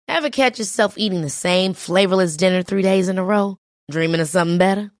Ever catch yourself eating the same flavorless dinner 3 days in a row? Dreaming of something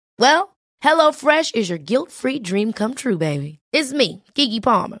better? Well, HelloFresh is your guilt-free dream come true, baby. It's me, Keke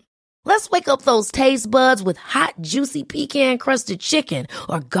Palmer. Let's wake up those taste buds with hot, juicy pecan-crusted chicken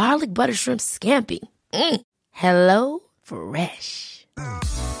or garlic butter shrimp scampi. Hello Fresh.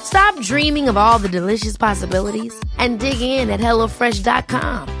 Stop dreaming of all the delicious possibilities and dig in at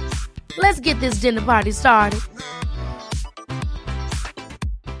HelloFresh.com. Let's get this dinner party started.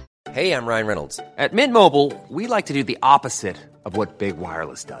 Hey, I'm Ryan Reynolds. At Mint Mobile, we like to do the opposite of what Big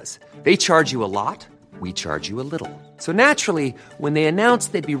Wireless does. They charge you a lot, we charge you a little. So naturally, when they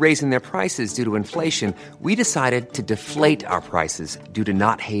announced they'd be raising their prices due to inflation, we decided to deflate our prices due to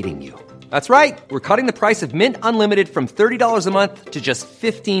not hating you. That's right. We're cutting the price of Mint Unlimited from $30 a month to just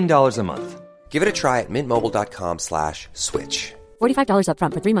 $15 a month. Give it a try at mintmobile.com/switch. $45 up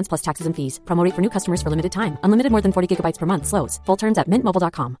front for 3 months plus taxes and fees. Promo rate for new customers for limited time. Unlimited more than 40 gigabytes per month. Slows full terms at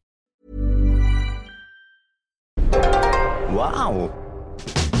mintmobile.com. Wow.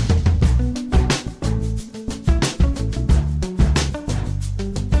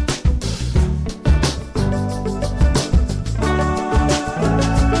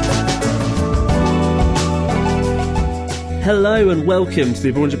 Hello and welcome to the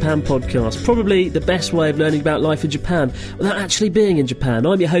Abroad in Japan podcast, probably the best way of learning about life in Japan without actually being in Japan.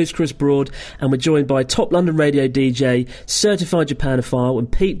 I'm your host Chris Broad and we're joined by top London radio DJ, certified Japanophile and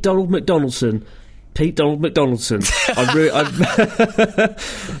Pete Donald McDonaldson.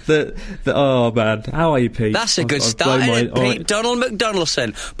 Oh man, how are you, Pete? That's a good start, isn't it? Pete Donald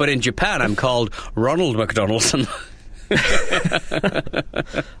McDonaldson. But in Japan I'm called Ronald McDonaldson.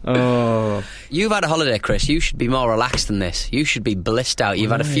 Oh. You've had a holiday, Chris. You should be more relaxed than this. You should be blissed out.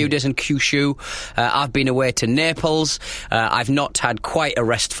 You've had a few days in Kyushu. I've been away to Naples. I've not had quite a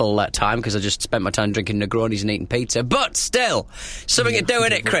restful time because I just spent my time drinking Negronis and eating pizza. But still, something to do,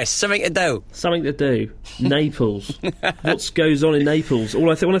 innit, Chris? Something to do. Something to do. Naples. What goes on in Naples? When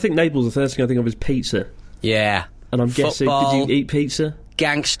I think Naples, the first thing I think of is pizza. Yeah. And I'm guessing, did you eat pizza?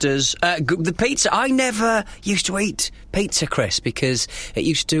 Gangsters. The pizza, I never used to eat pizza, Chris, because it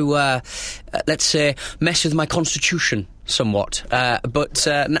used to, let's say, mess with my constitution somewhat. But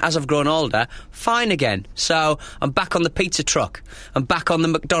as I've grown older, fine again. So I'm back on the pizza truck. I'm back on the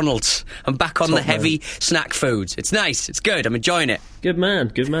McDonald's. I'm back on the heavy snack foods. It's nice. It's good. I'm enjoying it. Good man.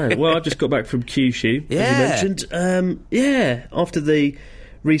 Good man. Well, I've just got back from Kyushu, as you mentioned. After the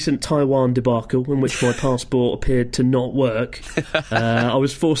recent Taiwan debacle in which my passport appeared to not work, I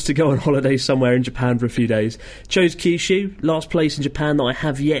was forced to go on holiday somewhere in Japan for a few days. Chose Kyushu, last place in Japan that I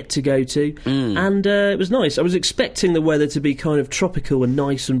have yet to go to, and it was nice. I was expecting the weather to be kind of tropical and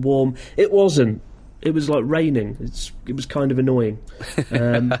nice and warm. It wasn't. It was like raining. It was kind of annoying.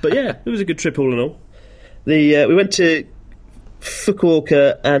 But yeah, it was a good trip all in all. We went to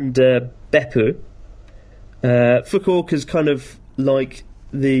Fukuoka and Beppu. Fukuoka's kind of like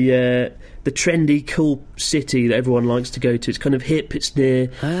the trendy, cool city that everyone likes to go to. It's kind of hip. It's near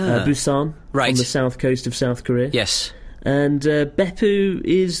Busan, right, on the south coast of South Korea. Yes. And Beppu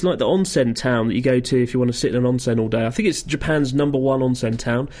is like the onsen town that you go to if you want to sit in an onsen all day. I think it's Japan's number one onsen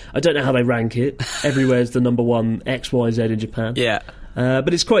town. I don't know how they rank it. Everywhere's the number one XYZ in Japan. Yeah.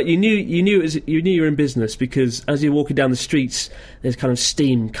 But it's quite. You knew you were in business because as you're walking down the streets, there's kind of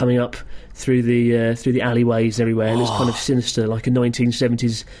steam coming up through the alleyways everywhere, and it's kind of sinister, like a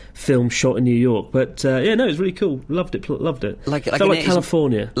 1970s film shot in New York. But it was really cool. Loved it. Like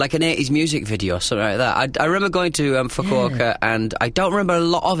California, like an 80s music video, something like that. I remember going to Fukuoka, and I don't remember a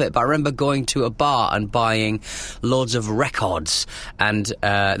lot of it, but I remember going to a bar and buying loads of records. And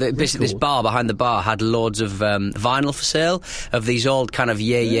basically, this bar behind the bar had loads of vinyl for sale of these old kind of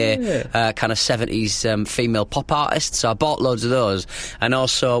kind of 70s female pop artists. So I bought loads of those, and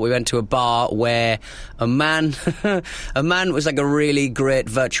also we went to a bar where a man was like a really great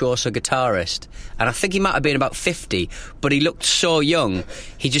virtuoso guitarist, and I think he might have been about 50, but he looked so young.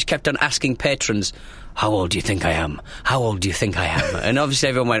 He just kept on asking patrons, "How old do you think I am? How old do you think I am?" And obviously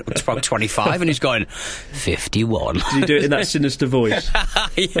everyone went, "It's probably 25," and he's going, 51. Did you do it in that sinister voice?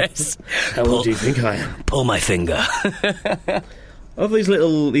 Yes. How old do you think I am? Pull my finger. Of these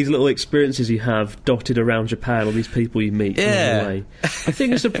little experiences you have dotted around Japan, or these people you meet along the way. I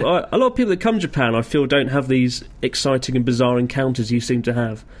think it's a lot of people that come to Japan, I feel, don't have these exciting and bizarre encounters you seem to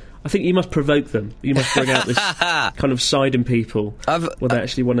have. I think you must provoke them. You must bring out this kind of side in people where they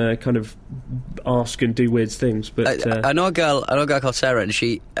actually want to kind of ask and do weird things. But I know a girl called Sarah, and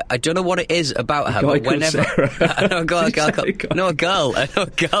I don't know what it is about her, but whenever I know a girl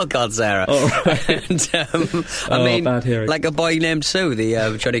called Sarah. Oh, right. And, I mean, bad hearing. like a boy named Sue,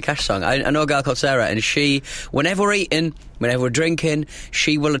 the Johnny Cash song. I know a girl called Sarah, and whenever we're eating whenever we're drinking,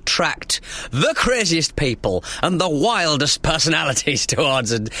 she will attract the craziest people and the wildest personalities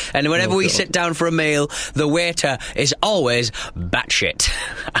towards it. And whenever we sit down for a meal, the waiter is always batshit.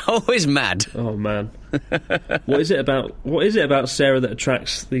 Always mad. Oh, man. What is it about Sarah that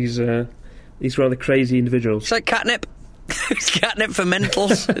attracts these rather crazy individuals? It's like catnip. It's catnip for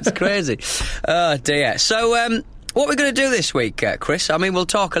mentals. It's crazy. Oh, dear. So, what we're going to do this week, Chris? I mean, we'll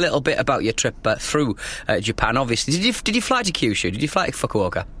talk a little bit about your trip through Japan, obviously. Did you fly to Kyushu? Did you fly to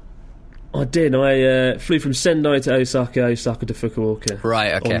Fukuoka? I did. I flew from Sendai to Osaka, Osaka to Fukuoka.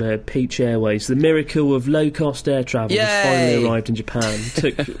 Right, okay. On Peach Airways. The miracle of low-cost air travel has finally arrived in Japan.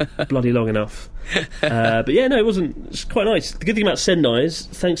 Took bloody long enough. But yeah, no, it's quite nice. The good thing about Sendai is,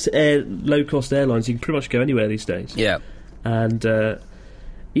 thanks to low-cost airlines, you can pretty much go anywhere these days. Yeah. And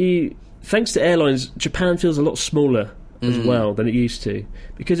thanks to airlines, Japan feels a lot smaller as well than it used to.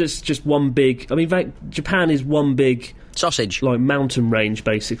 Because it's just one big... I mean, in fact, Japan is one big... sausage. Like mountain range,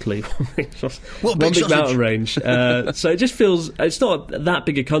 basically. One big mountain range. So it just feels... It's not that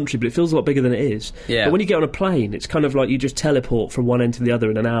big a country, but it feels a lot bigger than it is. Yeah. But when you get on a plane, it's kind of like you just teleport from one end to the other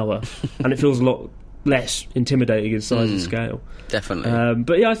in an hour. And it feels a lot less intimidating in size and scale. Definitely.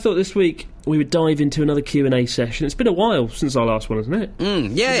 But yeah, I thought this week we would dive into another Q&A session. It's been a while since our last one, hasn't it?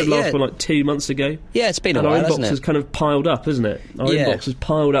 Yeah, the last one like 2 months ago. Yeah, it's been a and while, our hasn't inbox it? has kind of piled up, hasn't it? Our inbox has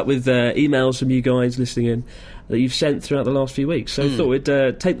piled up with emails from you guys listening in that you've sent throughout the last few weeks. So I thought we'd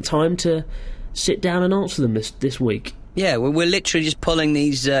take the time to sit down and answer them this week. Yeah, we're literally just pulling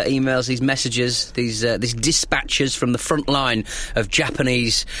these emails, these messages, these dispatches from the front line of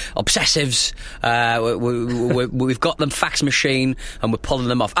Japanese obsessives. We've got them fax machine, and we're pulling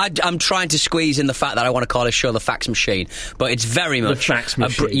them off. I'm trying to squeeze in the fact that I want to call this show the fax machine, but it's very much... The fax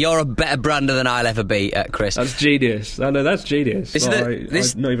machine. You're a better brander than I'll ever be, Chris. That's genius. I know, that's genius.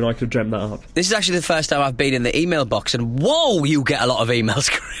 Not even I could have dreamt that up. This is actually the first time I've been in the email box, and whoa, you get a lot of emails,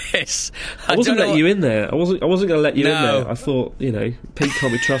 Chris. I wasn't letting you in there. I wasn't going to let you in there. No. I thought, Pete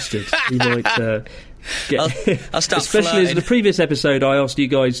can't be trusted. He might get... I'll start Especially flirting. as in the previous episode, I asked you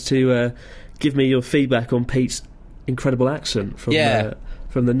guys to give me your feedback on Pete's incredible accent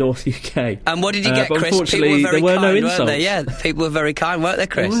from the North UK. And what did you get, Chris? Unfortunately, there were no insults. Weren't they? Yeah, people were very kind, weren't they,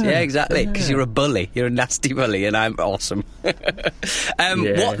 Chris? They were. Yeah, exactly. Because you're a bully. You're a nasty bully, and I'm awesome. One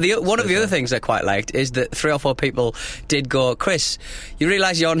of the other things I quite liked is that 3 or 4 people did go, Chris, you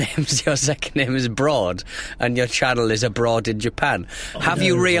realise your second name is Broad, and your channel is Abroad in Japan. Have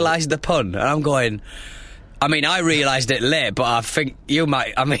you realised the pun? And I'm going... I mean, I realised it late, but I think you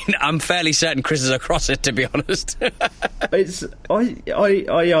might. I mean, I'm fairly certain Chris is across it, to be honest. I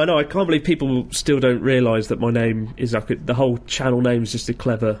know. I can't believe people still don't realise that my name is like the whole channel name is just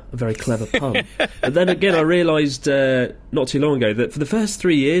a very clever pun. But then again, I realised not too long ago that for the first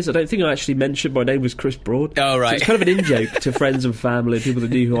 3 years, I don't think I actually mentioned my name was Chris Broad. Oh, right. So it's kind of an in-joke to friends and family and people that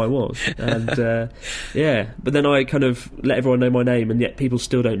knew who I was. And but then I kind of let everyone know my name, and yet people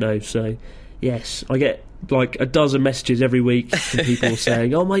still don't know. So yes, I get like a dozen messages every week from people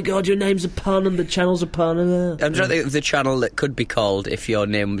saying, "Oh my God, your name's a pun and the channel's a pun." I'm trying to think of the channel that could be called if your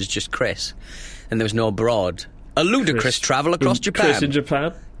name was just Chris and there was no Broad. A ludicrous travel across Japan. Chris in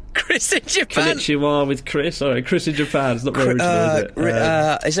Japan. Chris in Japan. Konnichiwa with Chris. Oh, Chris in Japan. It's not very original, is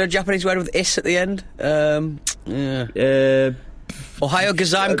it? Is there a Japanese word with is at the end? Ohio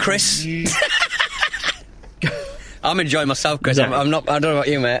Gazaim, Chris. I'm enjoying myself, Chris. No. I'm not. I don't know about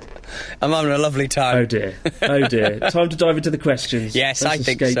you, mate. I'm having a lovely time. Oh dear. Time to dive into the questions. Yes, Let's I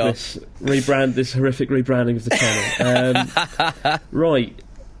think escape so. This horrific rebranding of the channel. Right.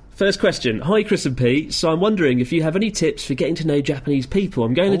 First question. Hi, Chris and Pete. So I'm wondering if you have any tips for getting to know Japanese people.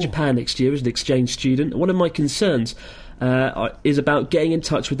 I'm going to Japan next year as an exchange student. One of my concerns is about getting in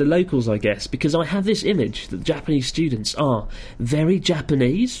touch with the locals, I guess, because I have this image that Japanese students are very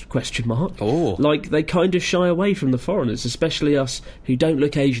Japanese, ? Oh. Like, they kind of shy away from the foreigners, especially us who don't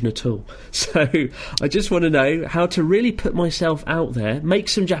look Asian at all. So I just want to know how to really put myself out there, make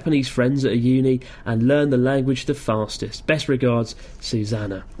some Japanese friends at a uni, and learn the language the fastest. Best regards,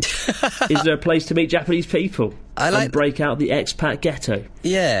 Susanna. Is there a place to meet Japanese people and break out the expat ghetto?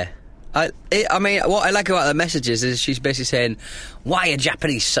 Yeah. I mean, what I like about the messages is she's basically saying, why are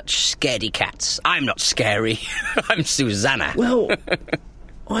Japanese such scaredy cats? I'm not scary. I'm Susanna. Well,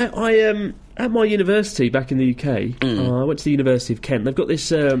 I at my university back in the UK, I went to the University of Kent. They've got this,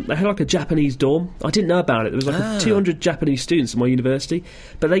 they had like a Japanese dorm. I didn't know about it. There was like 200 Japanese students at my university,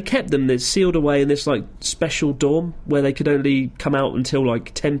 but they kept them sealed away in this like special dorm where they could only come out until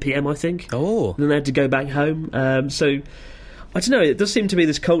like 10 p.m, I think. Oh. And then they had to go back home. So... I don't know, it does seem to be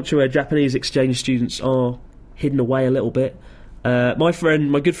this culture where Japanese exchange students are hidden away a little bit. My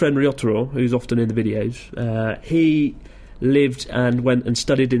good friend Ryotaro, who's often in the videos, he lived and went and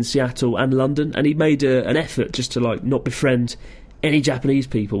studied in Seattle and London, and he made an effort just to not befriend any Japanese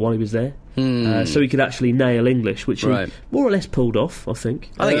people while he was there, so he could actually nail English, which he more or less pulled off, I think.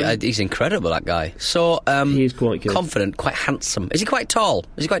 I think he's incredible, that guy. So he is quite good. Confident, quite handsome. Is he quite tall?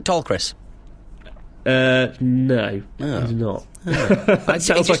 Is he quite tall, Chris? No, he's not. That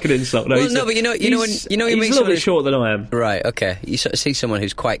sounds like an insult. No, well, but he's a little bit shorter than I am. Right, okay. You sort of see someone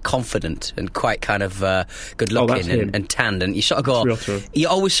who's quite confident and quite kind of good looking and tanned, and you sort of go, you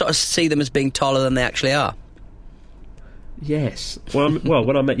always sort of see them as being taller than they actually are. Yes. Well,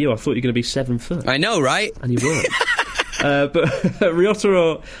 when I met you, I thought you were going to be 7 foot. I know, right? And you weren't. But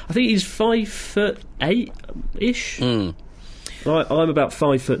Ryotaro, I think he's 5'8"-ish. I'm about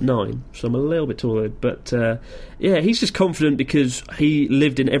 5'9", so I'm a little bit taller. But he's just confident because he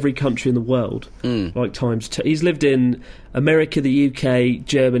lived in every country in the world, times two. He's lived in America, the UK,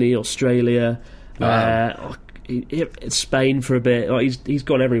 Germany, Australia, Spain for a bit. He's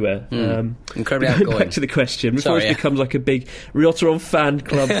gone everywhere. Incredibly outgoing. Back to the question before it becomes like a big Ryotaro fan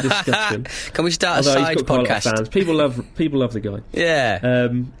club discussion. Can we start a side podcast? Fans. People love the guy. Yeah. I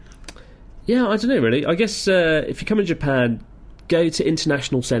don't know really. I guess if you come in Japan, go to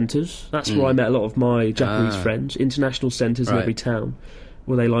international centres. That's where I met a lot of my Japanese friends. International centres in every town,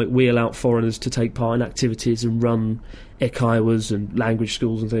 where they wheel out foreigners to take part in activities and run eikaiwas and language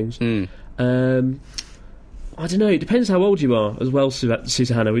schools and things. I don't know. It depends how old you are as well,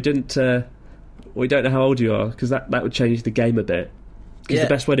 Susanna. We don't know how old you are, because that would change the game a bit. Because the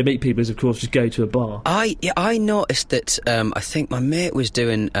best way to meet people is, of course, just go to a bar. I noticed that. I think my mate was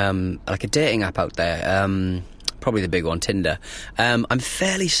doing a dating app out there. Probably the big one, Tinder. I'm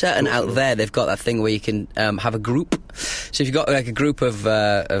fairly certain out there they've got that thing where you can have a group. So if you've got a group of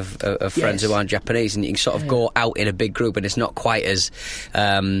friends who aren't Japanese, and you can sort of go out in a big group, and it's not quite as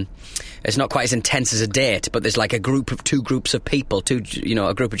intense as a date, but there's a group of two groups of people,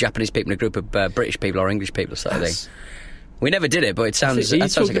 a group of Japanese people and a group of British people or English people, sort of thing. We never did it, but it sounds. That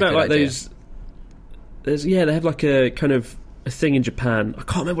sounds like a good idea. They have a kind of a thing in Japan. I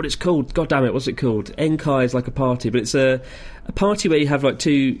can't remember what it's called. God damn it, what's it called? Enkai is a party, but it's a party where you have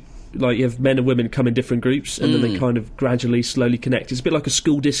two. You have men and women come in different groups, and then they kind of gradually, slowly connect. It's a bit like a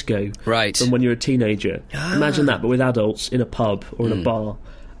school disco, right? From when you're a teenager. Imagine that, but with adults in a pub or in a bar,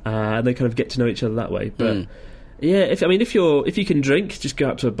 and they kind of get to know each other that way. But if you can drink, just go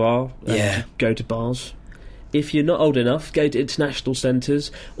out to a bar. Go to bars. If you're not old enough, go to international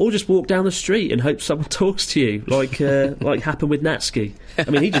centres, or just walk down the street and hope someone talks to you, like happened with Natsuki. I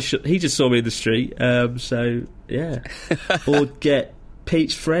mean, he just saw me in the street, so yeah. Or get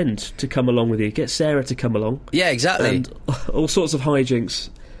Pete's friend to come along with you. Get Sarah to come along. Yeah, exactly. And all sorts of hijinks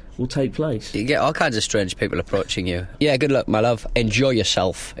will take place. You get all kinds of strange people approaching you. Yeah, good luck, my love. Enjoy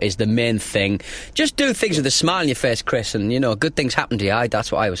yourself is the main thing. Just do things with a smile on your face, Chris, and, good things happen to you.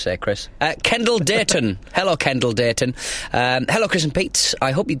 That's what I would say, Chris. Kendall Dayton. Hello, Kendall Dayton. Hello, Chris and Pete.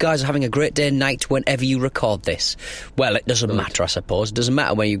 I hope you guys are having a great day and night whenever you record this. Well, it doesn't matter, I suppose. It doesn't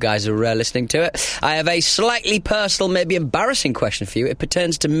matter when you guys are listening to it. I have a slightly personal, maybe embarrassing question for you. It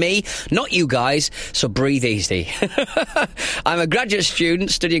pertains to me, not you guys, so breathe easy. I'm a graduate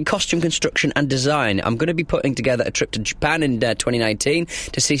student studying costume construction and design. I'm going to be putting together a trip to Japan in 2019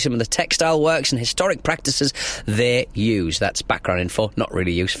 to see some of the textile works and historic practices they use. That's background info, not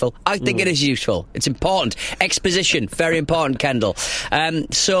really useful. I think it is useful. It's important. Exposition, very important, Kendall.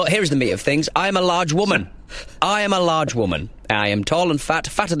 So here's the meat of things. I am a large woman. I am tall and fat,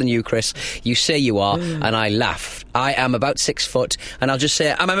 fatter than you, Chris. You say you are, and I laugh. I am about 6 foot, and I'll just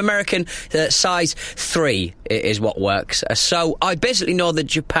say I'm an American. Size 3 is what works. So I basically know that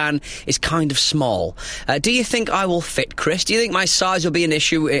Japan is kind of small. Do you think I will fit, Chris? Do you think my size will be an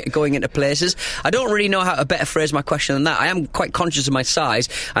issue going into places? I don't really know how to better phrase my question than that. I am quite conscious of my size,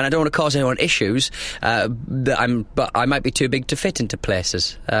 and I don't want to cause anyone issues. But I might be too big to fit into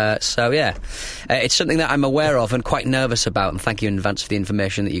places. So yeah, it's something that I'm aware of and quite nervous about. And thank you in advance for the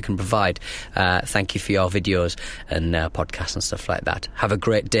information that you can provide. Thank you for your videos and podcasts and stuff like that. Have a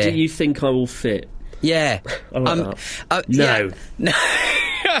great day. Do you think I will fit? Yeah. I like that. No. No.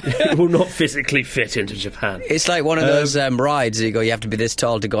 It will not physically fit into Japan. It's like one of those rides. You have to be this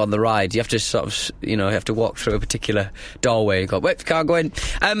tall to go on the ride. You have to sort of, you have to walk through a particular doorway. You go, wait, you can't go in.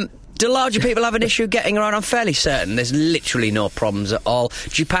 Do larger people have an issue getting around? I'm fairly certain there's literally no problems at all.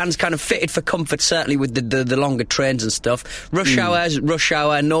 Japan's kind of fitted for comfort, certainly with the longer trains and stuff. Rush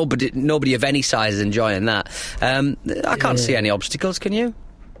hour, nobody of any size is enjoying that. I can't see any obstacles, can you?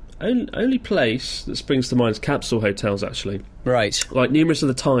 Only place that springs to mind is capsule hotels, actually. Right. Numerous of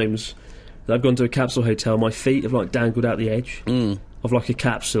the times that I've gone to a capsule hotel, my feet have dangled out the edge of a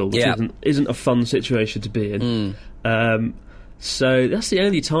capsule, which isn't a fun situation to be in. So that's the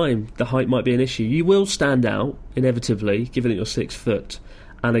only time the height might be an issue. You will stand out, inevitably, given that you're 6 foot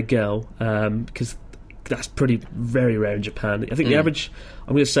and a girl, because that's very rare in Japan. I think the average,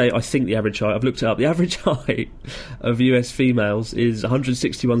 I'm going to say, I think the average height, I've looked it up, the average height of US females is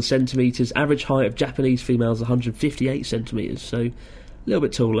 161 centimetres, average height of Japanese females is 158 centimetres, so a little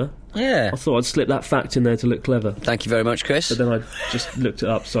bit taller. Yeah. I thought I'd slip that fact in there to look clever. Thank you very much, Chris. But then I just looked it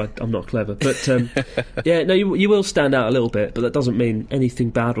up, so I'm not clever. But, yeah, no, you will stand out a little bit, but that doesn't mean anything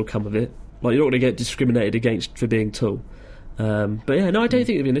bad will come of it. Like, you're not going to get discriminated against for being tall. But yeah, no, I don't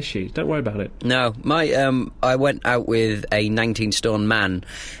think it'll be an issue. Don't worry about it. No, I went out with a 19-stone man,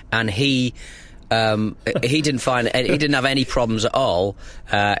 and he didn't have any problems at all,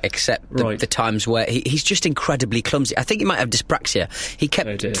 except the times where he's just incredibly clumsy. I think he might have dyspraxia. He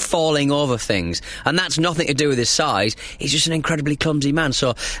kept falling over things, and that's nothing to do with his size. He's just an incredibly clumsy man.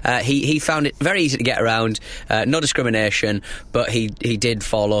 So he found it very easy to get around. No discrimination, but he did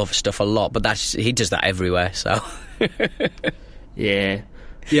fall over stuff a lot. But he does that everywhere. So. Yeah.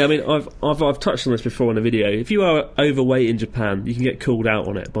 I mean, I've touched on this before in a video. If you are overweight in Japan, you can get called out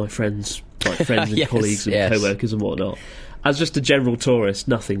on it by friends and colleagues and co-workers and whatnot. As just a general tourist,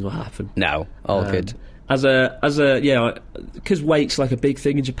 nothing will happen. No, all good. Because weight's like a big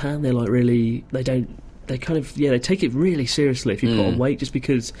thing in Japan. They're like they take it really seriously if you put on weight, just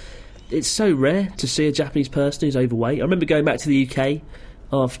because it's so rare to see a Japanese person who's overweight. I remember going back to the UK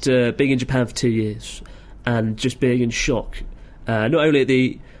after being in Japan for 2 years and just being in shock, not only at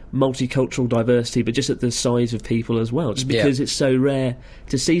the multicultural diversity, but just at the size of people as well, just because it's so rare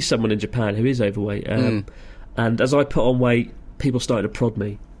to see someone in Japan who is overweight. And as I put on weight, people started to prod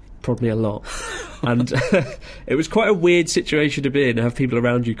me a lot. And it was quite a weird situation to be in, to have people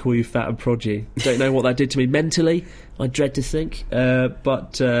around you call you fat and prod you. Don't know what that did to me mentally, I dread to think.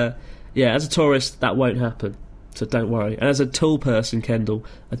 But as a tourist, that won't happen. So don't worry. And as a tall person, Kendall,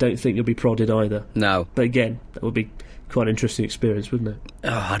 I don't think you'll be prodded either. No. But again, that would be quite an interesting experience, wouldn't it?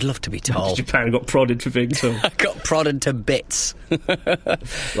 Oh, I'd love to be tall. Japan got prodded for being tall. I got prodded to bits.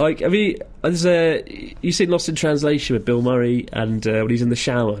 Like, you seen Lost in Translation with Bill Murray and when he's in the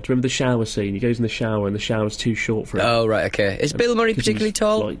shower? Do you remember the shower scene? He goes in the shower and the shower's too short for him. Oh, right, okay. Is Bill Murray particularly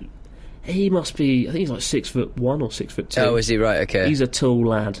tall? He must be, I think he's like 6'1" or 6'2". Oh, is he? Right, okay. He's a tall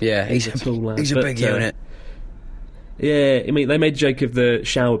lad. Yeah, he's a tall lad. He's a big unit. Yeah, I mean, they made a joke of the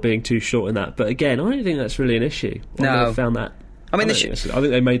shower being too short in that, but again, I don't think that's really an issue. I found that. I think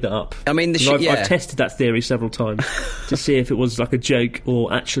they made that up. I mean, I've tested that theory several times to see if it was like a joke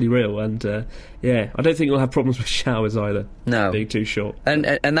or actually real, and I don't think you'll have problems with showers either. No, being too short. And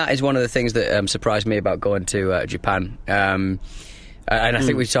that is one of the things that surprised me about going to Japan. And I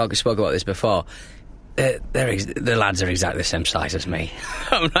think we spoke about this before. The lads are exactly the same size as me.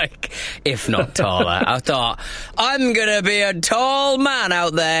 I'm like, if not taller. I thought, I'm going to be a tall man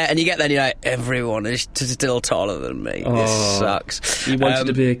out there. And you get there and you're like, everyone is still taller than me. This sucks. You wanted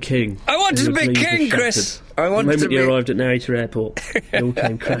to be a king. I wanted to be a king, Chris. The moment you arrived at Narita Airport, it all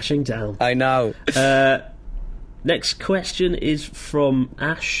came crashing down. I know. Next question is from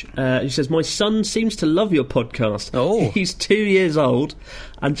Ash. He says, my son seems to love your podcast. Oh. He's 2 years old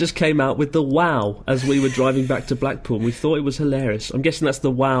and just came out with the wow as we were driving back to Blackpool. We thought it was hilarious. I'm guessing that's the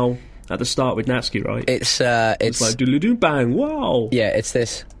wow at the start with Natsuki, right? It's like doodle-doo bang, wow. Yeah, it's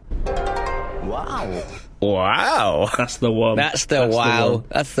this. Wow. Wow. That's the one. That's the wow.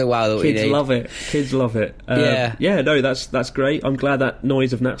 That's the wow that we need. Kids love it. Kids love it. No, that's great. I'm glad that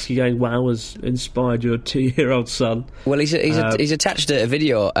noise of Natsuki going wow has inspired your 2-year-old son. Well, he's attached to a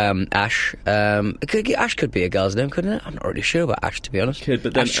video, Ash. Ash could be a girl's name, couldn't it? I'm not really sure about Ash, to be honest. Could,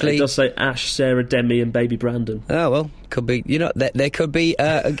 but then it does say Ash, Sarah, Demi and baby Brandon. Oh, well, could be. You know, they could be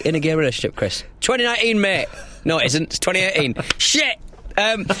in a gay relationship, Chris. 2019, mate. No, it isn't. It's 2018. Shit!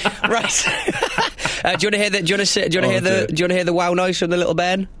 Right. Do you want to hear the? Do you want to hear the wow noise from the little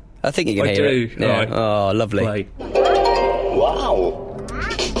Ben? I think you can hear it. Yeah. Right. Oh, lovely. Play. Wow.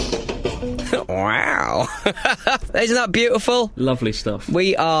 Wow. Isn't that beautiful? Lovely stuff.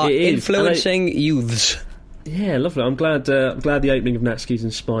 We are influencing youths. Yeah, lovely. I'm glad the opening of Natsuki's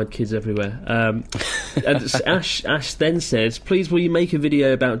inspired kids everywhere. And Ash then says, please will you make a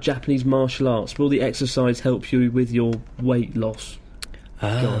video about Japanese martial arts? Will the exercise help you with your weight loss?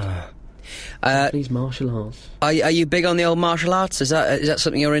 God. Japanese martial arts. Are you big on the old martial arts? Is that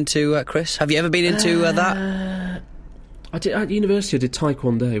something you're into, Chris? Have you ever been into that? I did at university. I did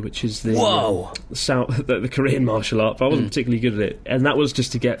Taekwondo, which is the the Korean martial art, but I wasn't particularly good at it, and that was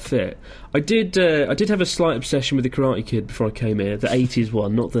just to get fit. I did have a slight obsession with the Karate Kid before I came here, the 80s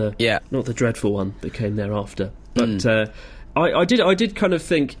one, not the dreadful one that came thereafter. But I did kind of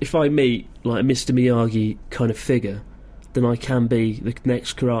think if I meet like a Mr. Miyagi kind of figure, then I can be the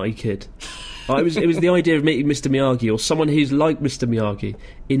next Karate Kid. It was the idea of meeting Mr. Miyagi or someone who's like Mr. Miyagi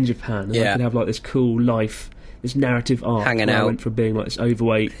in Japan, and I could have like this cool life, this narrative arc. Hanging out. I went from being like this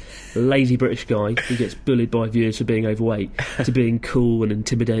overweight, lazy British guy who gets bullied by viewers for being overweight to being cool and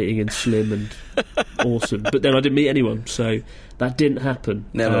intimidating and slim and awesome. But then I didn't meet anyone, so that didn't happen.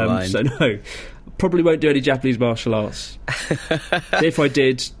 Never mind. So no, probably won't do any Japanese martial arts. If I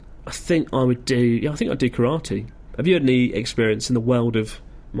did, I think I would do. Yeah, I think I'd do karate. Have you had any experience in the world of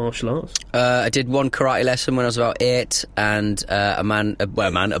martial arts? I did one karate lesson when I was about 8, and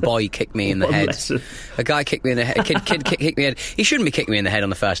a boy kicked me in the head. Lesson? A guy kicked me in the head. A kid kicked me in the head. He shouldn't be kicking me in the head on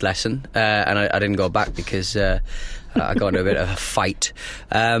the first lesson, and I didn't go back because I got into a bit of a fight.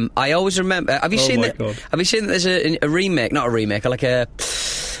 I always remember. Have you seen that? Have you seen that? There's a remake, not a remake,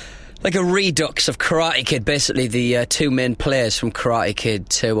 like a redux of Karate Kid. Basically, the two main players from Karate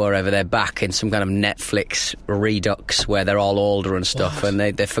Kid 2 or whatever, they're back in some kind of Netflix redux where they're all older and stuff, and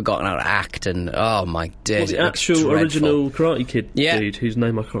they've forgotten how to act, and oh my days, the actual original Karate Kid dude, whose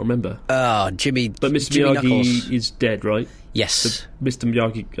name I can't remember. Jimmy. But Mr. Jimmy Miyagi Knuckles is dead, right? Yes. Mr.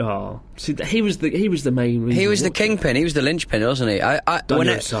 Miyagi. Oh, see, he was the main reason. He was the kingpin. He was the linchpin, wasn't he?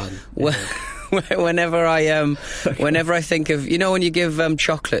 Whenever I think of, you know, when you give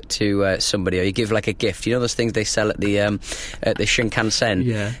chocolate to somebody, or you give like a gift, you know those things they sell at the Shinkansen,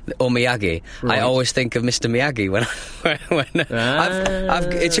 the omiyage. Right. I always think of Mr. Miyagi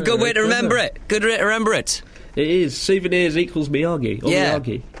it's a good way to remember it. Good way to remember it. It is. Souvenirs equals Miyagi.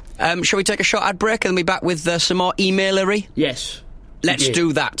 Miyagi. Shall we take a short ad break and be back with some more emailery? Yes. Let's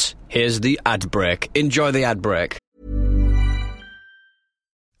do that. Here's the ad break. Enjoy the ad break.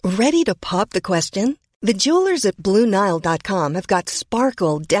 Ready to pop the question? The jewelers at BlueNile.com have got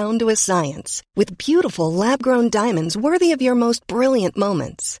sparkle down to a science with beautiful lab-grown diamonds worthy of your most brilliant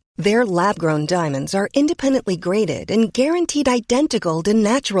moments. Their lab-grown diamonds are independently graded and guaranteed identical to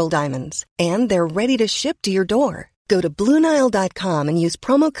natural diamonds, and they're ready to ship to your door. Go to BlueNile.com and use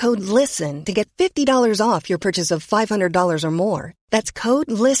promo code LISTEN to get $50 off your purchase of $500 or more. That's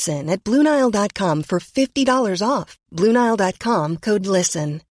code LISTEN at BlueNile.com for $50 off. BlueNile.com, code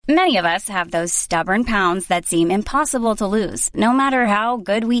LISTEN. Many of us have those stubborn pounds that seem impossible to lose, no matter how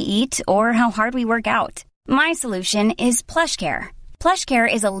good we eat or how hard we work out. My solution is PlushCare.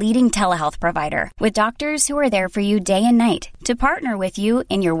 PlushCare is a leading telehealth provider with doctors who are there for you day and night to partner with you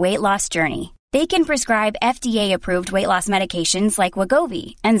in your weight loss journey. They can prescribe FDA-approved weight loss medications like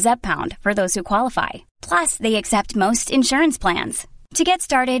Wegovy and Zepbound for those who qualify. Plus, they accept most insurance plans. To get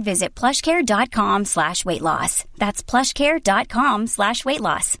started, visit plushcare.com/weightloss. That's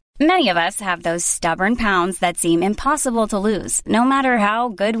plushcare.com/weightloss. Many of us have those stubborn pounds that seem impossible to lose, no matter how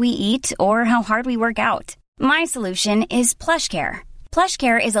good we eat or how hard we work out. My solution is PlushCare.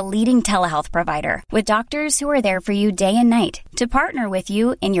 PlushCare is a leading telehealth provider with doctors who are there for you day and night to partner with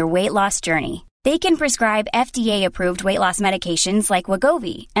you in your weight loss journey. They can prescribe FDA-approved weight loss medications like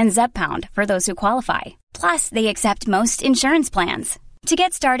Wegovy and Zepbound for those who qualify. Plus, they accept most insurance plans. To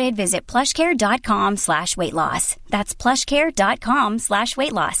get started, visit plushcare.com/weightloss. That's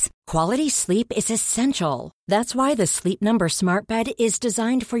plushcare.com/weightloss. Quality sleep is essential. That's why the Sleep Number Smart Bed is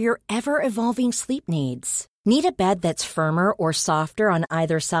designed for your ever-evolving sleep needs. Need a bed that's firmer or softer on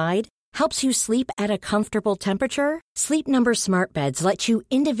either side? Helps you sleep at a comfortable temperature? Sleep Number Smart Beds let you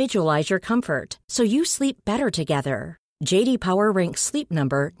individualize your comfort, so you sleep better together. J.D. Power ranks Sleep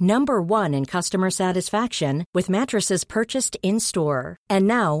Number #1 in customer satisfaction with mattresses purchased in-store. And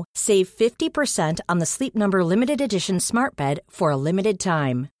now, save 50% on the Sleep Number Limited Edition Smart Bed for a limited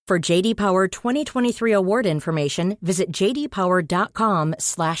time. For J.D. Power 2023 award information, visit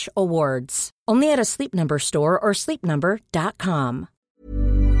jdpower.com/awards. Only at a Sleep Number store or sleepnumber.com.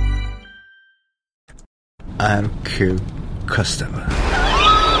 RQ customer.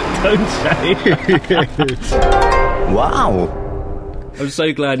 Don't say it. Wow. I'm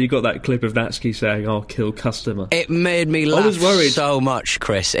so glad you got that clip of Natsuki saying, "I'll kill customer." It made me laugh so much,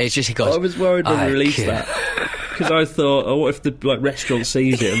 Chris. It's just, he goes, I was worried when we released that. Because I thought, what if the restaurant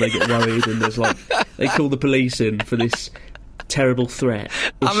sees it and they get worried and there's they call the police in for this terrible threat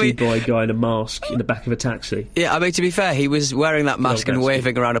issued by a guy in a mask in the back of a taxi. Yeah, I mean, to be fair, he was wearing that mask and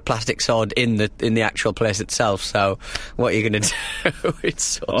waving around a plastic sword in the actual place itself, so what are you going to do? It's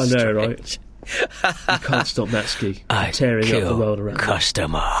so I know, strange. right? You can't stop Natsuki tearing up the world around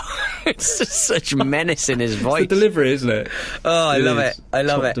customer. It's just such menace in his voice. It's the delivery, isn't it? Oh, I love it. I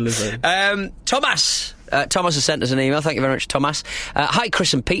love it. Delivery. Thomas, Thomas has sent us an email. Thank you very much, Thomas. Hi,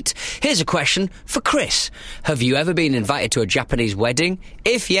 Chris and Pete. Here's a question for Chris. Have you ever been invited to a Japanese wedding?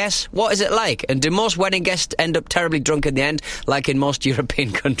 If yes, what is it like? And do most wedding guests end up terribly drunk in the end, like in most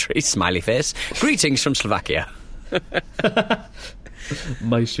European countries? Smiley face. Greetings from Slovakia.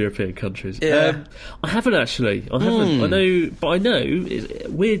 Most European countries. Yeah. I haven't actually. I haven't. I know, but I know. It's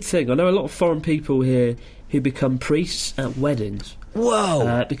a weird thing. I know a lot of foreign people here who become priests at weddings.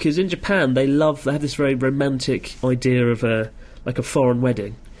 Whoa! Because in Japan, they have this very romantic idea of a foreign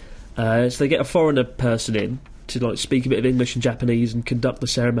wedding. So they get a foreigner person in to speak a bit of English and Japanese and conduct the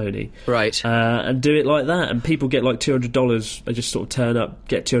ceremony. Right. And do it like that. And people get $200. They just sort of turn up,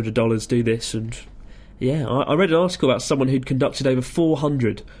 get $200, do this, and yeah. I read an article about someone who'd conducted over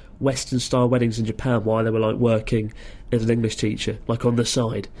 400 Western-style weddings in Japan while they were working as an English teacher, on the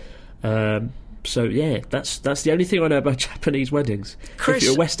side. So yeah, that's the only thing I know about Japanese weddings. Chris, if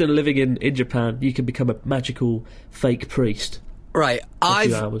you're a Westerner living in Japan, you can become a magical fake priest. Right,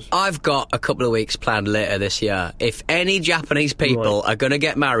 I've got a couple of weeks planned later this year. If any Japanese people are going to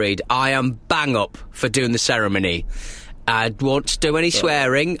get married, I am bang up for doing the ceremony. I won't do any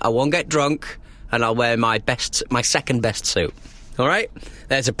swearing, I won't get drunk, and I'll wear my second best suit. All right?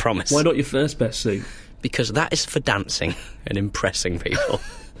 There's a promise. Why not your first best suit? Because that is for dancing and impressing people.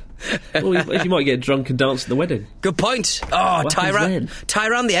 Well, you might get drunk and dance at the wedding. Good point. Oh, tie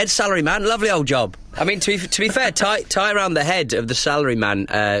around the head, salary man. Lovely old job. I mean, to be fair, tie around the head of the salary man,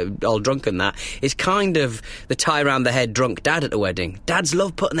 all drunk and that, is kind of the tie around the head drunk dad at a wedding. Dads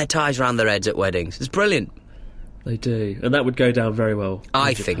love putting their ties around their heads at weddings. It's brilliant. They do, and that would go down very well.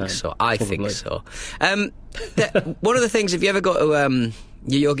 I think so. Think so. One of the things, if you ever got to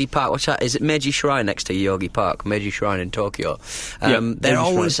Yoyogi Park, what's that? Is it Meiji Shrine next to Yoyogi Park? Meiji Shrine in Tokyo. They're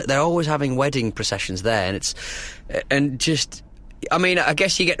always having wedding processions there, I mean, I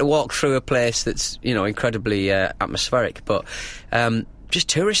guess you get to walk through a place that's incredibly atmospheric, but just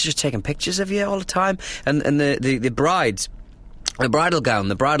tourists just taking pictures of you all the time, and the brides. The bridal gown,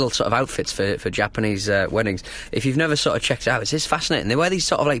 the bridal sort of outfits for Japanese weddings, if you've never sort of checked it out, it's fascinating. They wear these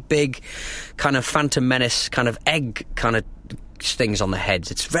sort of big kind of Phantom Menace kind of egg kind of things on their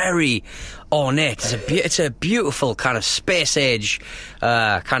heads. It's very ornate. It's a beautiful kind of space age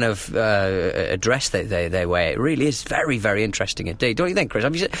kind of dress they wear. It really is very, very interesting indeed. Don't you think, Chris?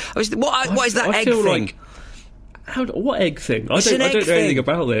 What is that egg thing? What egg thing? I don't know anything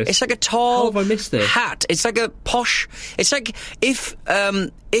about this. It's like a tall How have I missed this? hat. It's like a posh... It's like if I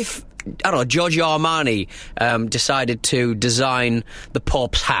don't know, Giorgio Armani decided to design the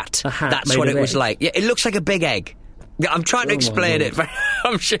Pope's hat. That's what it was like. Yeah, it looks like a big egg. I'm trying to explain it.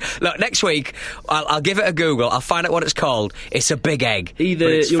 I'm sure. Look, next week I'll give it a Google. I'll find out what it's called. It's a big egg.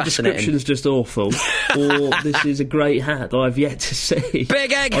 Either your description's just awful, or this is a great hat that I've yet to see.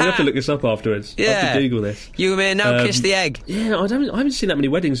 Big egg hat. I'll have to look this up afterwards. Yeah. I'll have to Google this. You may now kiss the egg. Yeah, I haven't seen that many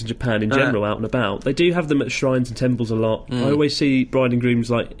weddings in Japan in general out and about. They do have them at shrines and temples a lot. I always see bride and grooms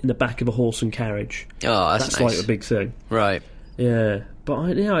in the back of a horse and carriage. Oh, that's nice. A big thing. Right. Yeah. But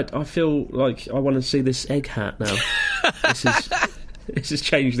I feel like I want to see this egg hat now. This has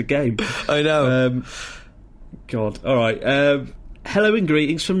changed the game. I know. God. All right. Hello and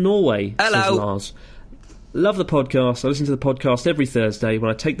greetings from Norway. Hello. Says Lars. Love the podcast. I listen to the podcast every Thursday when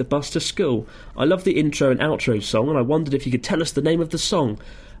I take the bus to school. I love the intro and outro song, and I wondered if you could tell us the name of the song.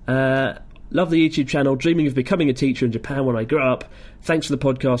 Love the YouTube channel. Dreaming of becoming a teacher in Japan when I grow up. Thanks for the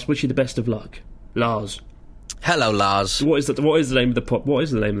podcast. Wish you the best of luck, Lars. Hello, Lars. What is the name of the What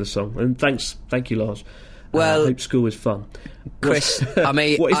is the name of the song? And thank you, Lars. Well, I hope school is fun. Chris, I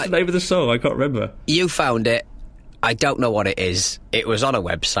mean, what is the name of the song? I can't remember. You found it. I don't know what it is. It was on a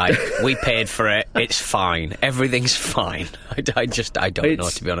website. We paid for it. It's fine. Everything's fine. I don't know,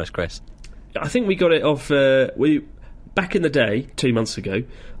 to be honest, Chris. I think we got it off. Back in the day, 2 months ago,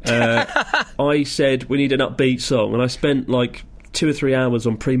 I said we need an upbeat song, and I spent 2 or 3 hours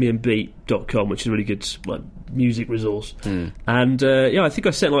on premiumbeat.com, which is a really good music resource. And I think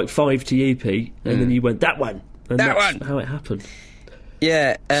I sent 5 to you, Pete, and then you went, that one. And that's how it happened.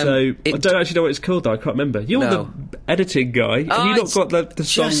 Yeah. So I don't actually know what it's called, though. I can't remember. You're the editing guy. Have you not got the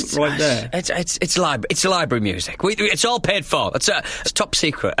song right there? It's library music. It's all paid for. It's top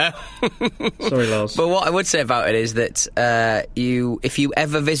secret. Sorry, Lars. But what I would say about it is that if you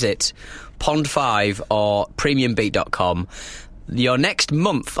ever visit Pond5 or premiumbeat.com, your next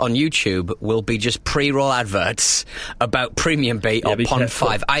month on YouTube will be just pre-roll adverts about Premium Beat or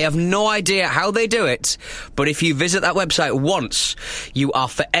Pond5. I have no idea how they do it, but if you visit that website once, you are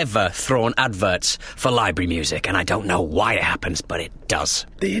forever thrown adverts for library music, and I don't know why it happens, but it does.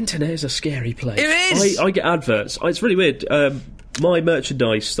 The internet is a scary place. It is! I get adverts. It's really weird. my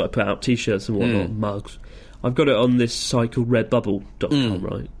merchandise that I put out, T-shirts and whatnot, mugs, I've got it on this site called redbubble.com,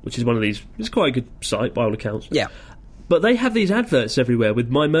 right? Which is one of these... It's quite a good site, by all accounts. Yeah. But they have these adverts everywhere with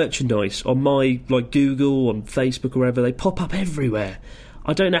my merchandise on my, Google, on Facebook or wherever. They pop up everywhere.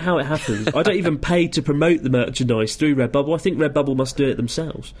 I don't know how it happens. I don't even pay to promote the merchandise through Redbubble. I think Redbubble must do it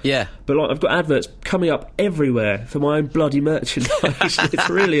themselves. Yeah. But I've got adverts coming up everywhere for my own bloody merchandise. It's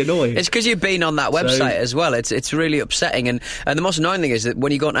really annoying. It's because you've been on that website as well. It's really upsetting. And the most annoying thing is that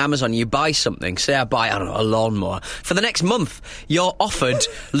when you go on Amazon, you buy something. Say I buy, a lawnmower. For the next month, you're offered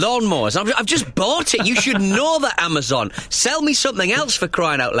lawnmowers. I've just bought it. You should know that, Amazon. Sell me something else, for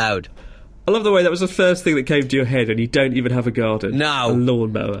crying out loud. I love the way that was the first thing that came to your head, and you don't even have a garden. No. A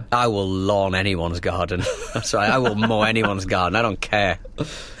lawnmower. I will lawn anyone's garden. That's right, I will mow anyone's garden. I don't care.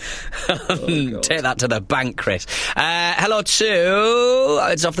 Take that to the bank, Chris. Hello to,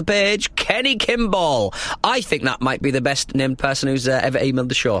 it's off the page, Kenny Kimball. I think that might be the best named person who's ever emailed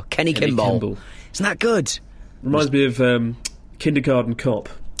the show. Kenny Kimball. Isn't that good? Reminds me of Kindergarten Cop.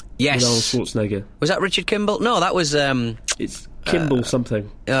 Yes. With Arnold Schwarzenegger. Was that Richard Kimball? No, that was... It's Kimball something.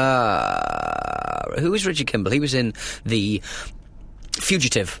 Who was Richard Kimball? He was in The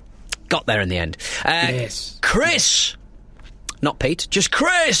Fugitive. Got there in the end. Yes. Chris! Not Pete, just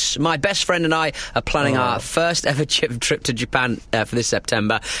Chris! My best friend and I are planning our first ever trip to Japan for this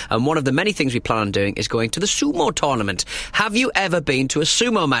September, and one of the many things we plan on doing is going to the sumo tournament. Have you ever been to a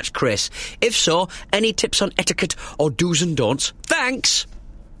sumo match, Chris? If so, any tips on etiquette or do's and don'ts? Thanks!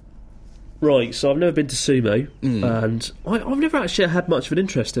 Right, so I've never been to sumo, and I've never actually had much of an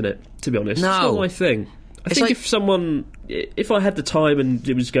interest in it, to be honest. No. It's not my thing. I think if I had the time and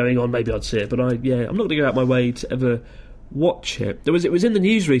it was going on, maybe I'd see it, but I'm not going to go out my way to ever watch it. It was in the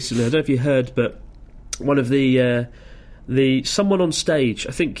news recently, I don't know if you heard, but one of the someone on stage,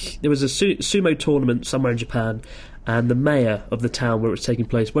 I think there was a sumo tournament somewhere in Japan, and the mayor of the town where it was taking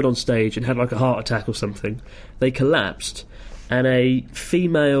place went on stage and had a heart attack or something. They collapsed, and a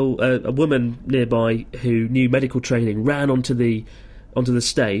woman nearby who knew medical training ran onto the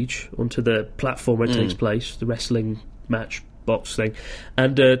stage, onto the platform where it takes place, the wrestling match box thing,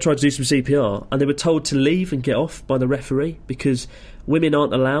 and tried to do some CPR, and they were told to leave and get off by the referee because women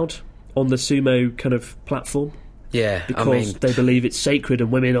aren't allowed on the sumo kind of platform. Yeah, because they believe it's sacred and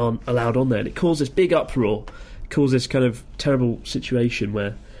women aren't allowed on there, and it caused this big uproar, caused this kind of terrible situation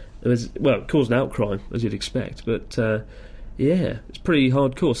where it caused an outcry, as you'd expect, but it's pretty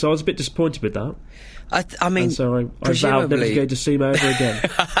hardcore. So I was a bit disappointed with that. And so I vowed never to go to sumo ever again.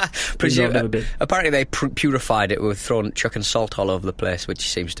 Apparently they purified it with chucking salt all over the place, which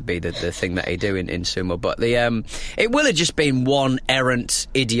seems to be the thing that they do in sumo. But it will have just been one errant,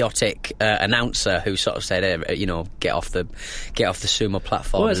 idiotic announcer who sort of said, get off the sumo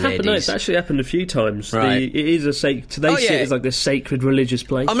platform. Well, it's actually happened a few times. Right. It is a sacred. They see it as like this sacred religious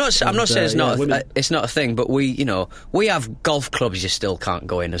place. I'm not saying it's not a thing, but we have golf clubs you still can't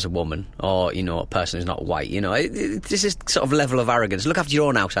go in as a woman, or a person who's not white. This is sort of level of arrogance. Look after your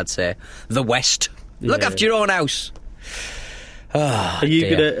own house, I'd say. The West. Look after your own house. Are you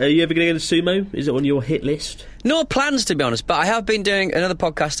ever going to go to sumo? Is it on your hit list? No plans, to be honest, but I have been doing another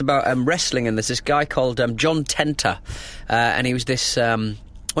podcast about wrestling, and there's this guy called John Tenta, and he was this when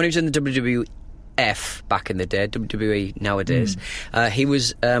he was in the WWF back in the day, WWE nowadays, he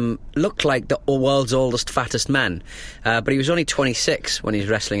was looked like the world's oldest, fattest man, but he was only 26 when he was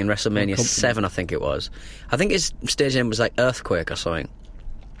wrestling in WrestleMania 7, I think it was. I think his stage name was like Earthquake or something.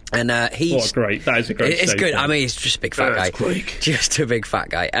 And he's great. That is a great. It's good. I mean, he's just a big fat guy. Just a big fat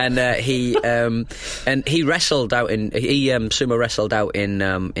guy. And he wrestled out in sumo wrestled out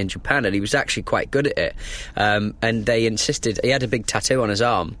in Japan, and he was actually quite good at it. And they insisted he had a big tattoo on his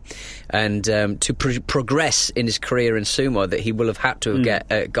arm, and to progress in his career in sumo, that he will have had to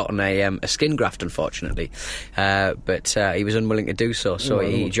have gotten a skin graft, unfortunately. But he was unwilling to do so, so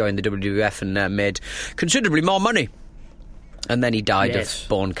he joined the WWF and made considerably more money. And then he died of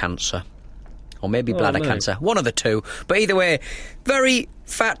bone cancer. Or maybe bladder cancer. One of the two. But either way, very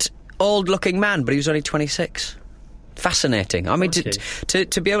fat, old-looking man, but he was only 26. Fascinating. I mean,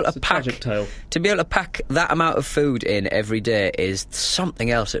 to be able to pack... To be able to pack that amount of food in every day is something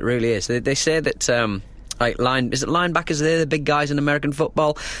else. It really is. They say that... linebackers, they're the big guys in American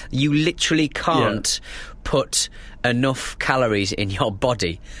football. You literally can't put enough calories in your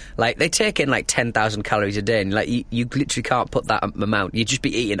body. Like, they take in like 10,000 calories a day, and like you literally can't put that amount. You'd just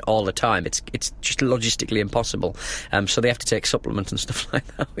be eating all the time. It's just logistically impossible. So they have to take supplements and stuff like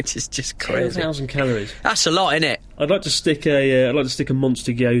that, which is just crazy. 10,000 calories. That's a lot, isn't it? I'd like to stick a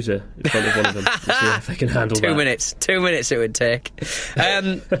monster gyoza in front of one of them and see if they can handle that. 2 minutes. 2 minutes it would take.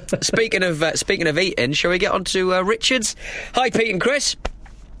 Speaking of eating, shall we get on to Richard's? Hi, Pete and Chris.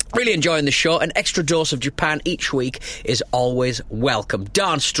 Really enjoying the show. An extra dose of Japan each week is always welcome.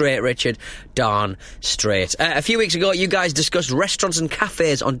 Darn straight, Richard. Darn straight. A few weeks ago, you guys discussed restaurants and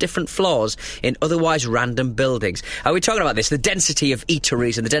cafes on different floors in otherwise random buildings. We're talking about this. The density of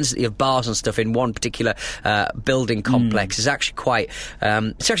eateries and the density of bars and stuff in one particular building complex is actually quite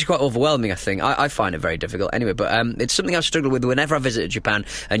overwhelming, I think. I find it very difficult anyway, but it's something I've struggled with whenever I visit Japan,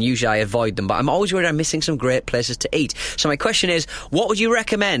 and usually I avoid them. But I'm always worried I'm missing some great places to eat. So my question is, what would you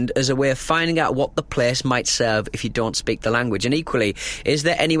recommend as a way of finding out what the place might serve if you don't speak the language? And equally, is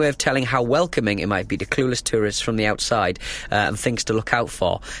there any way of telling how welcoming it might be to clueless tourists from the outside, and things to look out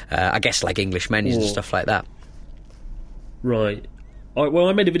for? I guess like English menus and stuff like that. Right. Well,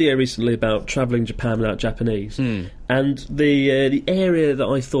 I made a video recently about travelling Japan without Japanese, and the area that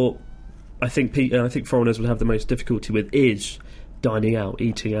I think foreigners will have the most difficulty with is dining out,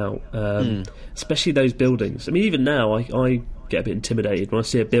 eating out, especially those buildings. I mean, even now, I get a bit intimidated when I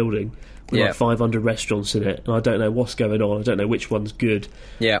see a building with like 500 restaurants in it, and I don't know what's going on. I don't know which one's good.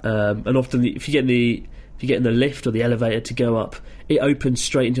 Yeah. And often, if you get in the lift or the elevator to go up, it opens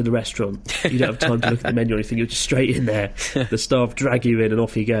straight into the restaurant. You don't have time to look at the menu or anything. You're just straight in there. The staff drag you in, and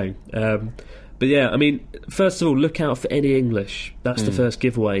off you go. But yeah, I mean, first of all, look out for any English. That's the first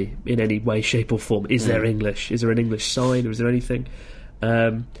giveaway in any way, shape or form. Is there English? Is there an English sign, or is there anything?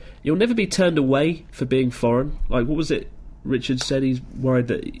 You'll never be turned away for being foreign. Like, what was it Richard said? He's worried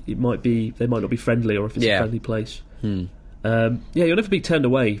that they might not be friendly, or if it's a friendly place. You'll never be turned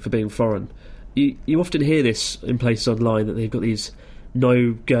away for being foreign. You often hear this in places online, that they've got these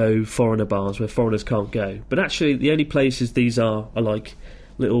no-go foreigner bars where foreigners can't go. But actually, the only places these are like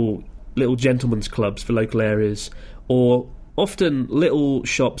little gentlemen's clubs for local areas, or often little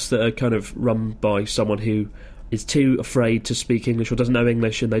shops that are kind of run by someone who is too afraid to speak English or doesn't know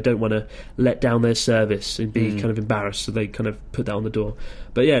English, and they don't want to let down their service and be kind of embarrassed, so they kind of put that on the door.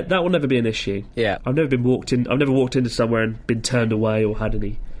 But yeah, that will never be an issue. Yeah, I've never walked into somewhere and been turned away or had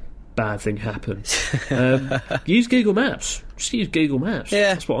any bad thing happen. Use Google Maps. Just use Google Maps.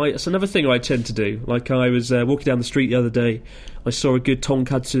 Yeah, that's another thing I tend to do. Like, I was walking down the street the other day, I saw a good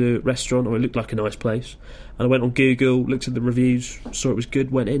tonkatsu restaurant, or it looked like a nice place, and I went on Google, looked at the reviews, saw it was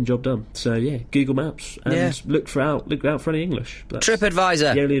good, went in, job done. So yeah, Google Maps, and look out for any English. That's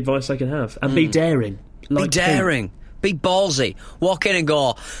TripAdvisor. The only advice I can have. And be daring. Be daring. Be ballsy. Walk in and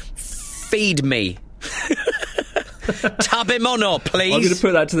go, feed me. Tab him on up, please. I'm going to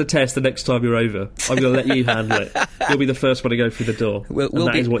put that to the test the next time you're over. I'm going to let you handle it. You'll be the first one to go through the door.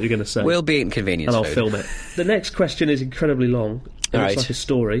 That is what you're going to say. We'll be inconvenienced. And I'll film it. The next question is incredibly long. It looks like a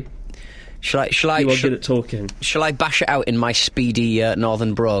story. You are good at talking. Shall I bash it out in my speedy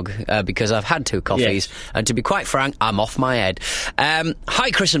northern brogue? Because I've had 2 coffees, and to be quite frank, I'm off my head.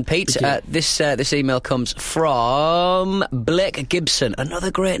 Hi, Chris and Pete. This email comes from Blake Gibson.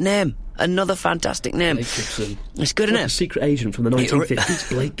 Another great name. Another fantastic name. Blake Gibson. It's good, isn't it? A secret agent from the 1950s.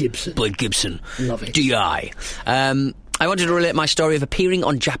 Blake Gibson. Blake Gibson. Love it. DI. I wanted to relate my story of appearing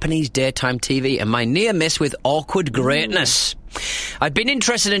on Japanese daytime TV and my near miss with awkward greatness. I'd been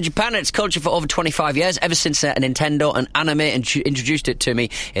interested in Japan and its culture for over 25 years, ever since Nintendo and anime introduced it to me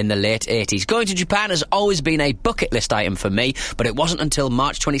in the late 80s. Going to Japan has always been a bucket list item for me, but it wasn't until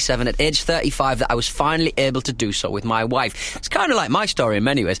March 27 at age 35 that I was finally able to do so with my wife. It's kind of like my story in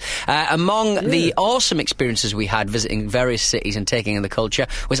many ways. Among the awesome experiences we had visiting various cities and taking in the culture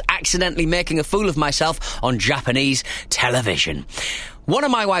was accidentally making a fool of myself on Japanese television. One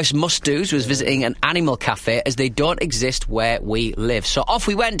of my wife's must-dos was visiting an animal cafe, as they don't exist where we live. So off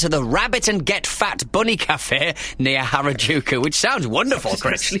we went to the Rabbit and Get Fat Bunny Cafe near Harajuku, which sounds wonderful,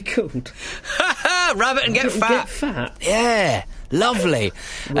 Chris. It's actually called Rabbit and Get Fat. Get Fat? Yeah. Lovely.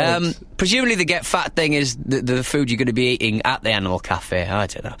 Right. Presumably the Get Fat thing is the food you're going to be eating at the animal cafe. I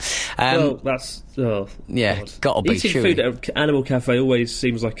don't know. Well, that's... gotta be. Eating food at an animal cafe always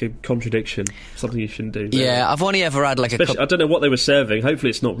seems like a contradiction. Something you shouldn't do. Yeah, I've only ever had like I don't know what they were serving.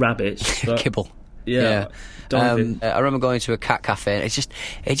 Hopefully it's not rabbits. But kibble. Yeah. I remember going to a cat cafe and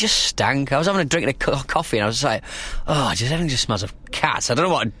it just stank. I was having a drink of coffee and I was like, everything just smells of cats. I don't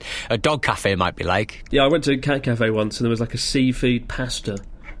know what a dog cafe might be like. Yeah, I went to a cat cafe once and there was like a seafood pasta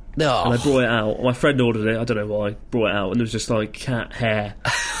Oh. And I brought it out. My friend ordered it, I don't know why, brought it out, and there was just like cat hair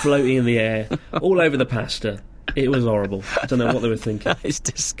floating in the air all over the pasta. It was horrible. I don't know what they were thinking. It's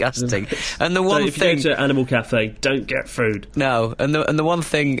disgusting. And the one if you go to Animal Cafe, don't get food. No, and the one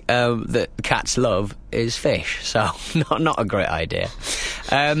thing that cats love is fish, so not a great idea.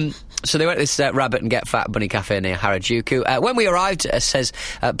 So they went to this Rabbit and Get Fat Bunny Cafe near Harajuku. When we arrived, says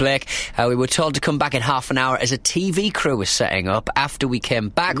Blake, we were told to come back in half an hour as a TV crew was setting up. After we came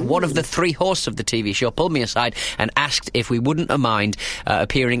back, one of the 3 hosts of the TV show pulled me aside and asked if we wouldn't mind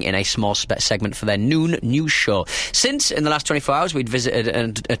appearing in a small segment for their noon news show. Since, in the last 24 hours, we'd visited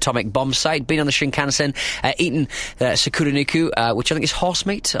an atomic bomb site, been on the Shinkansen, eaten Sakuraniku, which I think is horse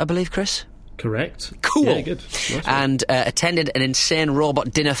meat, I believe, Chris? Correct. Cool. Yeah, good. Nice and attended an insane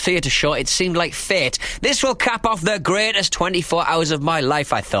robot dinner theatre show. It seemed like fate. This will cap off the greatest 24 hours of my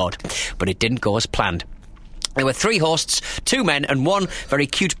life, I thought. But it didn't go as planned. There were 3 hosts, 2 men and 1 very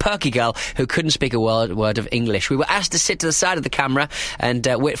cute perky girl who couldn't speak a word of English. We were asked to sit to the side of the camera and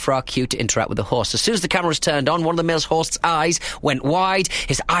wait for our cue to interact with the host. As soon as the camera was turned on, one of the male host's eyes went wide,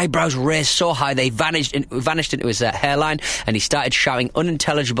 his eyebrows raised so high they vanished into his hairline, and he started shouting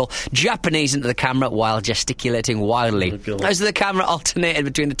unintelligible Japanese into the camera while gesticulating wildly. As the camera alternated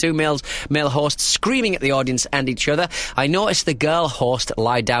between the 2 male hosts screaming at the audience and each other, I noticed the girl host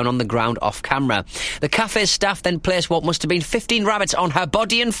lie down on the ground off camera. The cafe's staff then placed what must have been 15 rabbits on her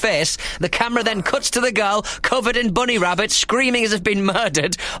body and face. The camera then cuts to the girl, covered in bunny rabbits, screaming as if been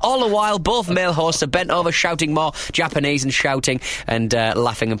murdered. All the while, both male hosts are bent over, shouting more Japanese and shouting and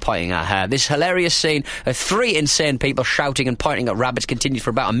laughing and pointing at her. This hilarious scene of 3 insane people shouting and pointing at rabbits continued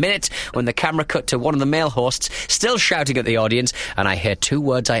for about a minute when the camera cut to one of the male hosts still shouting at the audience, and I heard 2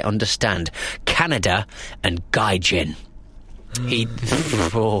 words I understand: Canada and gaijin.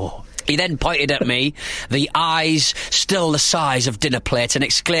 He then pointed at me, the eyes still the size of dinner plates, and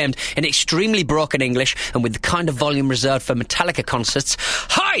exclaimed in extremely broken English and with the kind of volume reserved for Metallica concerts,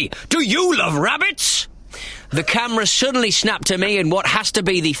 "Hi! Do you love rabbits?" The camera suddenly snapped to me in what has to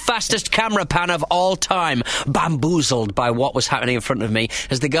be the fastest camera pan of all time, bamboozled by what was happening in front of me.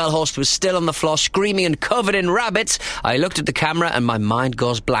 As the girl host was still on the floor screaming and covered in rabbits, I looked at the camera and my mind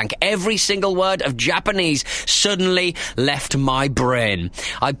goes blank. Every single word of Japanese suddenly left my brain.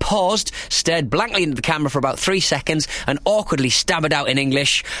 I paused, stared blankly into the camera for about 3 seconds and awkwardly stammered out in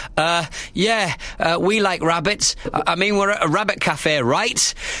English, we like rabbits. I mean, we're at a rabbit cafe,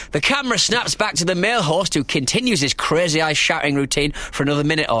 right? The camera snaps back to the male host, who continues his crazy eye shouting routine for another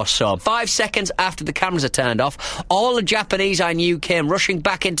minute or so. 5 seconds after the cameras are turned off, all the Japanese I knew came rushing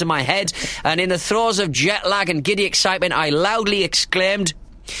back into my head, and in the throes of jet lag and giddy excitement, I loudly exclaimed,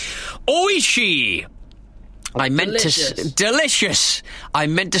 "Oishii!" I meant delicious. I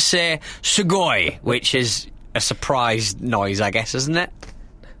meant to say sugoi, which is a surprise noise, I guess, isn't it?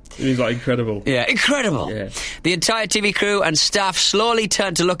 It means like incredible. Yeah, incredible. Yeah. The entire TV crew and staff slowly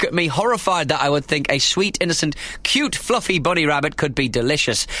turned to look at me, horrified that I would think a sweet, innocent, cute, fluffy bunny rabbit could be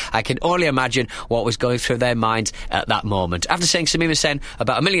delicious. I can only imagine what was going through their minds at that moment. After saying sumimasen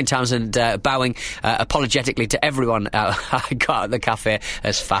about 1 million times and bowing apologetically to everyone, I got at the cafe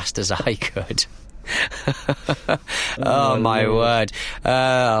as fast as I could. Oh my word.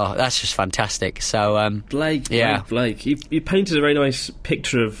 That's just fantastic. So Blake. You painted a very nice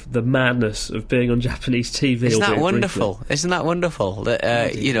picture of the madness of being on Japanese TV. Isn't that wonderful? Briefly. Isn't that wonderful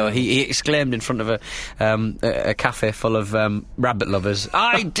that he exclaimed in front of a cafe full of rabbit lovers,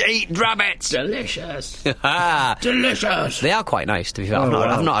 "I eat rabbits, delicious." Delicious. They are quite nice, to be fair.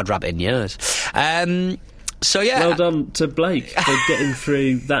 I've not had rabbit in years. So yeah, well done to Blake for getting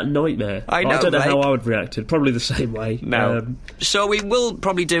through that nightmare. I don't know Blake. how I would react. Probably the same way. No. So we will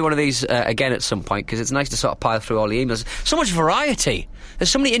probably do one of these again at some point, because it's nice to sort of pile through all the emails. So much variety. There's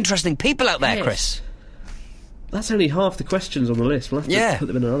so many interesting people out there, Chris. That's only half the questions on the list. We'll have to put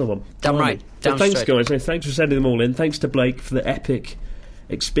them in another one. Damn right. So thanks, guys. Thanks for sending them all in. Thanks to Blake for the epic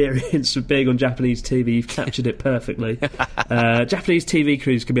experience of being on Japanese TV. You've captured it perfectly. Japanese TV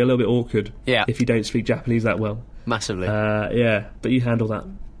crews can be a little bit awkward if you don't speak Japanese that well. Massively. But you handle that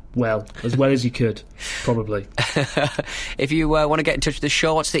as well as you could, probably. If you want to get in touch with the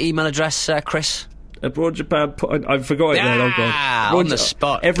show, what's the email address, Chris? Abroad Japan... I forgot it then, oh God. On the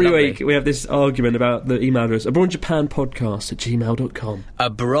spot. Every week we have this argument about the email address. abroadjapanpodcast@gmail.com.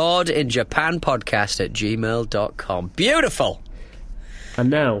 abroadinjapanpodcast@gmail.com. Beautiful! And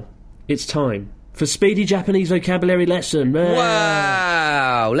now, it's time for Speedy Japanese Vocabulary Lesson.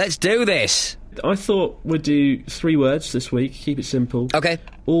 Wow! Let's do this! I thought we'd do 3 words this week, keep it simple. Okay.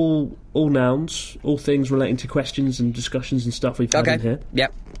 All nouns, all things relating to questions and discussions and stuff we've had in here.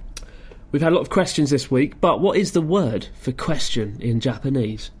 Yep. We've had a lot of questions this week, but what is the word for question in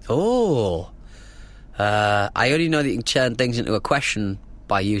Japanese? Oh. I only know that you can turn things into a question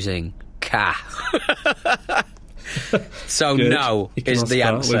by using ka. So Good. no is the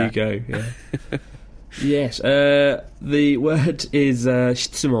answer. Where you go, yeah. Yes, the word is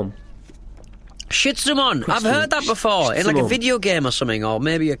shitsumon. Shitsumon. I've heard that before. In like a video game or something, or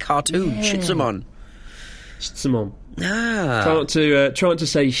maybe a cartoon. Yeah. Shitsumon. Shitsumon. Ah. Try not to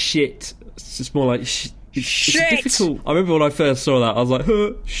say shit. It's just more like shit. Shit! It's difficult. I remember when I first saw that, I was like,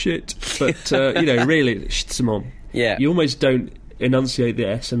 shit. But, really, shitsumon. Yeah. You almost don't enunciate the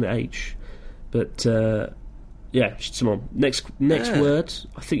S and the H. But, yeah, shitsumon. Next word,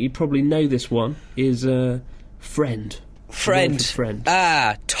 I think you probably know this one, is friend. Friend.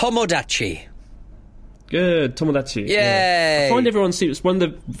 Ah, tomodachi. Good, tomodachi. Yay! Yeah. I find it's one of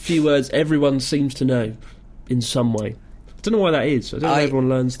the few words everyone seems to know in some way. I don't know why that is. I don't know if everyone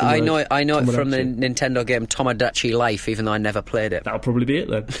learns the word. I know it from the Nintendo game Tomodachi Life, even though I never played it. That'll probably be it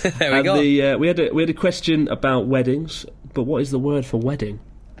then. There we go. We had a question about weddings, but what is the word for wedding?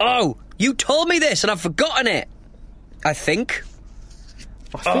 Oh, you told me this and I've forgotten it. I think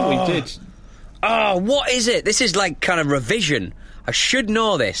we did. Oh, what is it? This is like kind of revision. I should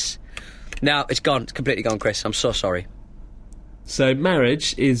know this. Now it's gone. It's completely gone, Chris. I'm so sorry. So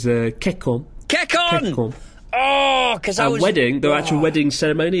marriage is kekkon. Kekkon. Oh, because I was... wedding, the actual wedding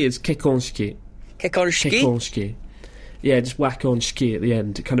ceremony is kekkonshiki. Kekkonshiki? Yeah, just whack on shiki at the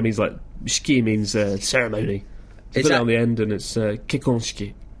end. It kind of means like... Shiki means ceremony. So put it on the end and it's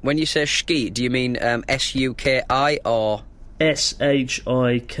kekkonshiki. When you say shiki, do you mean S-U-K-I or...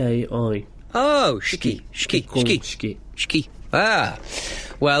 S-H-I-K-I. Oh, shiki. Ah.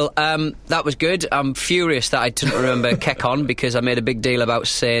 Well, that was good. I'm furious that I didn't remember kekkon because I made a big deal about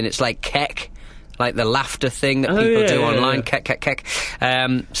saying it's like kek. Like the laughter thing that people do online, yeah. Kek.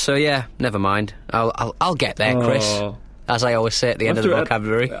 So yeah, never mind. I'll get there, Chris. As I always say at the end of the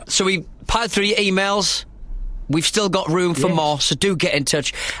vocabulary. So we piled through your emails. We've still got room for more, so do get in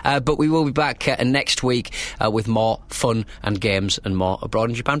touch. But we will be back next week with more fun and games and more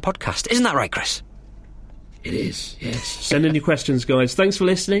Abroad in Japan podcast. Isn't that right, Chris? It is, yes. Send in your questions, guys. Thanks for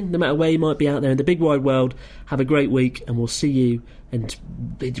listening, no matter where you might be out there in the big wide world. Have a great week, and we'll see you. And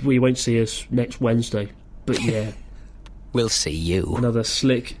we won't see us next Wednesday, but yeah. We'll see you. Another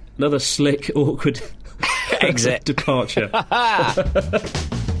slick, awkward exit. Departure.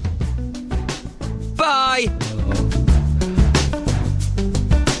 Bye!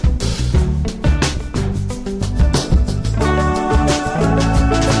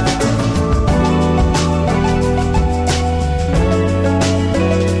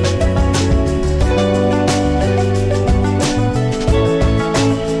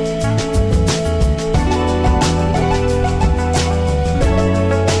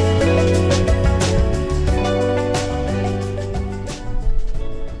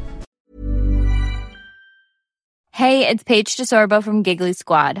 Hey, it's Paige DeSorbo from Giggly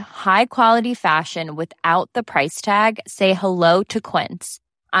Squad. High quality fashion without the price tag. Say hello to Quince.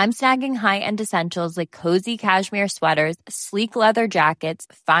 I'm snagging high-end essentials like cozy cashmere sweaters, sleek leather jackets,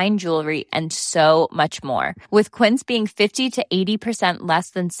 fine jewelry, and so much more. With Quince being 50 to 80% less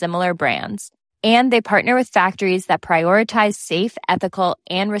than similar brands. And they partner with factories that prioritize safe, ethical,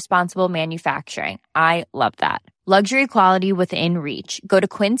 and responsible manufacturing. I love that. Luxury quality within reach. Go to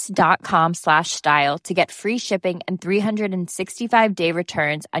quince.com/style to get free shipping and 365-day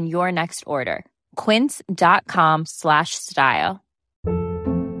returns on your next order. Quince.com/style.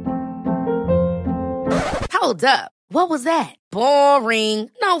 Hold up. What was that? Boring.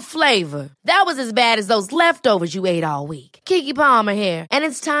 No flavor. That was as bad as those leftovers you ate all week. Keke Palmer here. And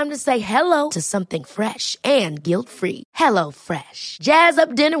it's time to say hello to something fresh and guilt-free. Hello Fresh. Jazz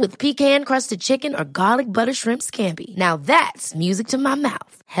up dinner with pecan-crusted chicken or garlic butter shrimp scampi. Now that's music to my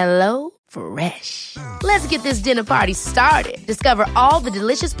mouth. Hello Fresh. Let's get this dinner party started. Discover all the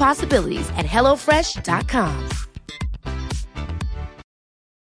delicious possibilities at HelloFresh.com.